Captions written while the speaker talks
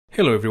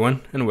Hello everyone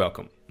and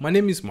welcome. My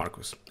name is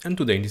Marcus and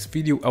today in this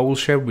video I will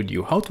share with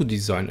you how to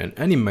design and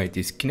animate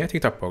this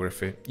kinetic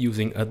typography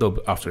using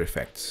Adobe After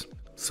Effects.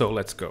 So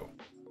let's go.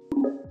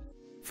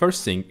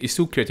 First thing is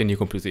to create a new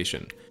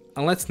composition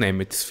and let's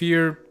name it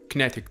Sphere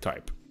Kinetic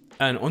Type.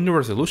 And on the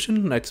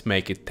resolution let's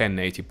make it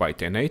 1080 by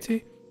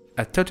 1080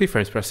 at 30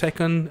 frames per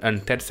second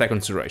and 10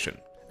 seconds duration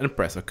and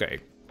press OK.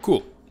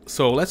 Cool.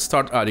 So let's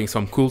start adding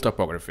some cool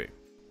typography.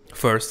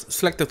 First,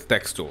 select the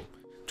text tool,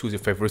 choose your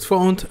favorite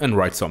font and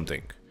write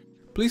something.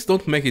 Please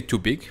don't make it too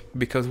big,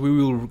 because we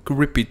will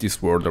repeat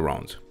this word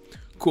around.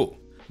 Cool.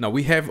 Now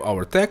we have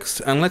our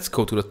text and let's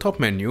go to the top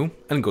menu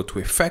and go to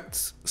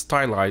Effects,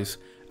 Stylize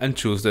and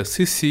choose the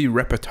CC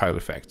Reptile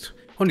effect.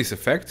 On this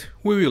effect,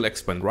 we will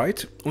expand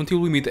right until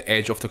we meet the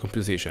edge of the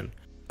composition.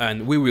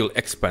 And we will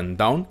expand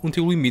down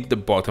until we meet the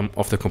bottom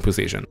of the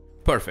composition.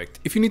 Perfect.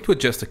 If you need to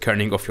adjust the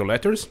kerning of your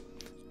letters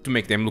to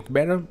make them look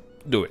better,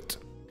 do it.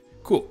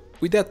 Cool.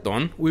 With that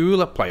done, we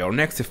will apply our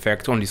next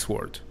effect on this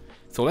word.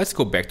 So let's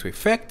go back to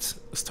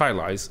Effects,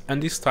 Stylize,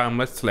 and this time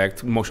let's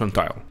select Motion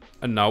Tile.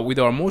 And now with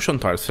our motion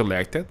tile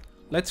selected,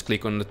 let's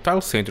click on the tile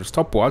center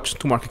stopwatch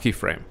to mark a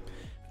keyframe.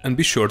 And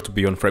be sure to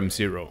be on frame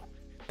 0.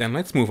 Then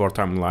let's move our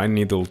timeline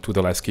needle to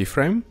the last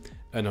keyframe,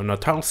 and on the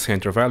tile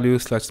center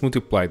values let's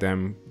multiply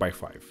them by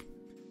 5.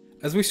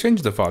 As we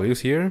change the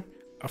values here,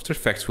 After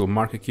Effects will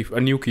mark a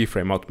new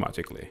keyframe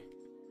automatically.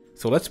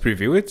 So let's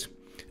preview it,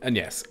 and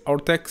yes, our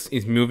text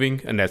is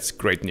moving and that's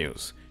great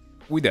news.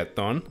 With that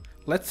done,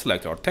 let's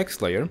select our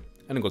text layer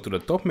and go to the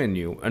top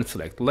menu and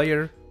select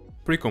Layer,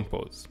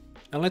 Pre-compose.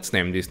 And let's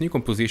name this new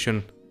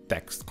composition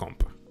Text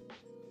Comp.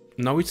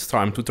 Now it's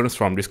time to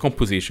transform this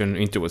composition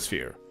into a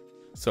sphere.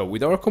 So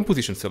with our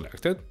composition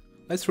selected,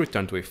 let's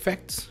return to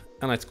Effects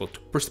and let's go to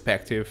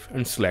Perspective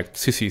and select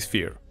CC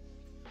Sphere.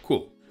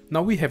 Cool.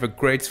 Now we have a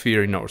great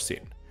sphere in our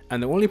scene.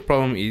 And the only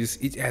problem is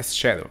it has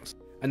shadows.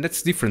 And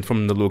that's different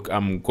from the look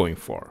I'm going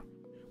for,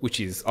 which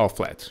is all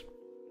flat.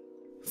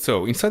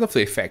 So inside of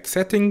the effect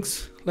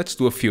settings, let's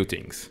do a few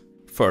things.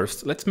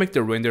 First, let's make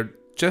the render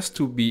just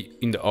to be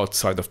in the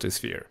outside of the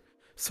sphere,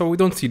 so we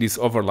don't see these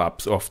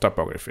overlaps of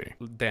typography.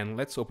 Then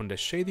let's open the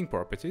shading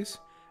properties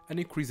and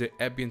increase the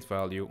ambient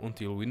value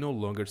until we no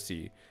longer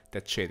see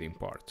that shading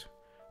part.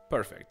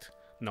 Perfect.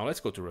 Now let's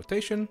go to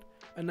rotation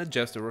and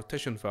adjust the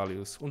rotation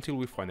values until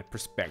we find a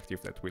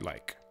perspective that we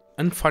like.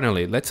 And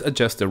finally, let's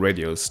adjust the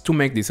radius to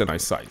make this a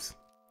nice size.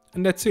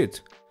 And that's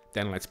it.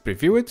 Then let's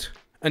preview it,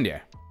 and yeah,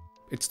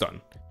 it's done.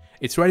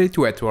 It's ready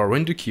to add to our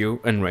render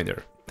queue and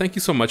render. Thank you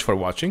so much for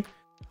watching.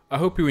 I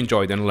hope you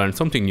enjoyed and learned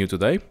something new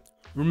today.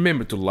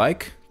 Remember to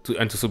like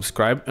and to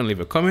subscribe and leave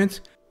a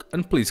comment.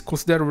 And please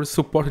consider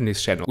supporting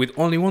this channel with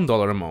only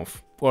 $1 a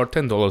month or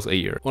 $10 a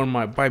year on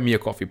my Buy Me a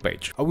Coffee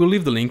page. I will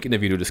leave the link in the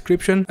video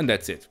description, and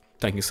that's it.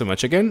 Thank you so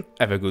much again.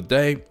 Have a good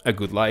day, a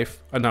good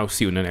life, and I'll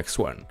see you in the next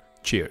one.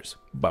 Cheers.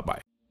 Bye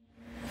bye.